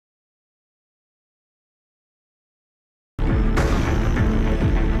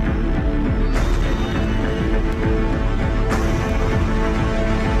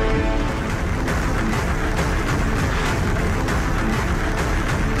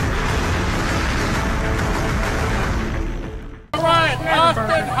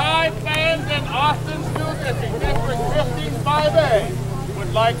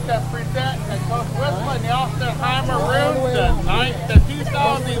like to present a Coach Whistler and the Osterheimer Room the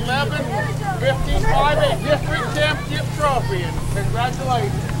 2011 15-5 District Championship Trophy. And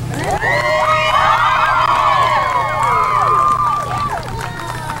congratulations.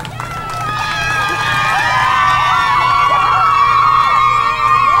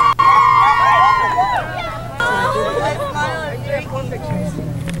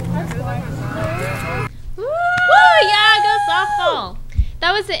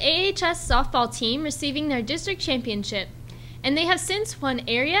 That was the AHS softball team receiving their district championship, and they have since won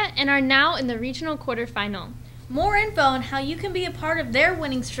area and are now in the regional quarterfinal. More info on how you can be a part of their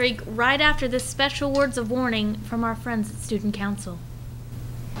winning streak right after this special words of warning from our friends at Student Council.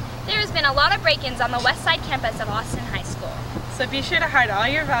 There has been a lot of break-ins on the west side campus of Austin High School. So be sure to hide all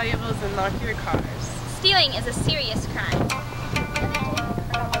your valuables and lock your cars. Stealing is a serious crime.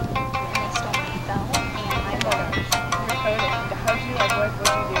 What would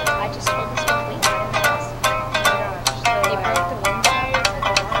you do? I just told this one police right in the house. Oh my gosh. So They broke the windows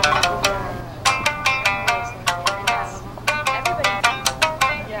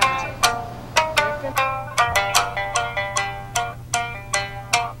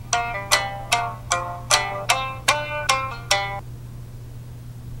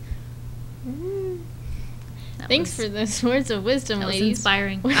Thanks for those words of wisdom, ladies. That was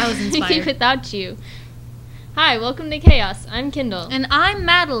inspiring. I was inspired. Without you. Hi, welcome to Chaos. I'm Kendall. And I'm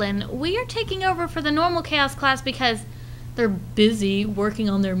Madeline. We are taking over for the normal Chaos class because they're busy working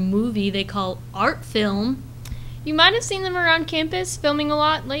on their movie they call art film. You might have seen them around campus filming a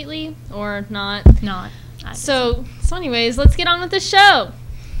lot lately, or not. Not. So anyways, let's get on with the show.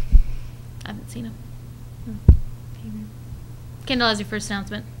 I haven't seen them. Kendall has your first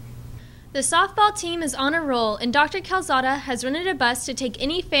announcement. The softball team is on a roll, and Dr. Calzada has rented a bus to take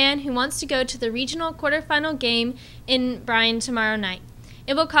any fan who wants to go to the regional quarterfinal game in Bryan tomorrow night.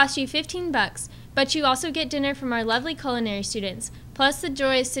 It will cost you $15, but you also get dinner from our lovely culinary students, plus the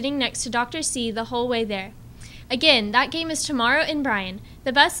joy of sitting next to Dr. C the whole way there. Again, that game is tomorrow in Bryan.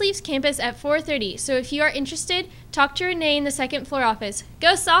 The bus leaves campus at 4:30, so if you are interested, talk to Renee in the second floor office.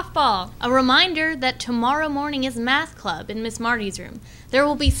 Go softball! A reminder that tomorrow morning is math club in Miss Marty's room. There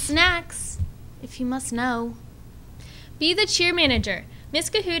will be snacks, if you must know. Be the cheer manager. Miss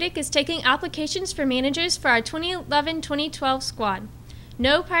Kahudik is taking applications for managers for our 2011-2012 squad.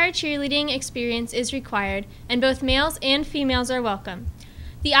 No prior cheerleading experience is required, and both males and females are welcome.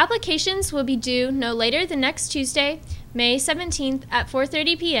 The applications will be due no later than next Tuesday, May 17th at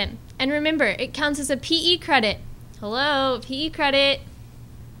 4:30 p.m. And remember, it counts as a PE credit. Hello, PE credit.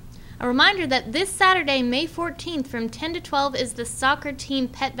 A reminder that this Saturday, May 14th from 10 to 12 is the soccer team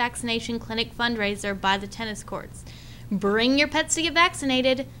pet vaccination clinic fundraiser by the tennis courts. Bring your pets to get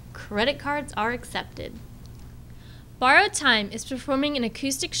vaccinated. Credit cards are accepted. Borrowed Time is performing an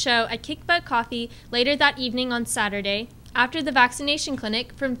acoustic show at Kick Butt Coffee later that evening on Saturday, after the vaccination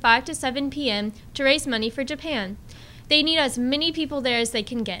clinic from 5 to 7 p.m. to raise money for Japan. They need as many people there as they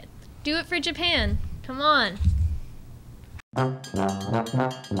can get. Do it for Japan. Come on.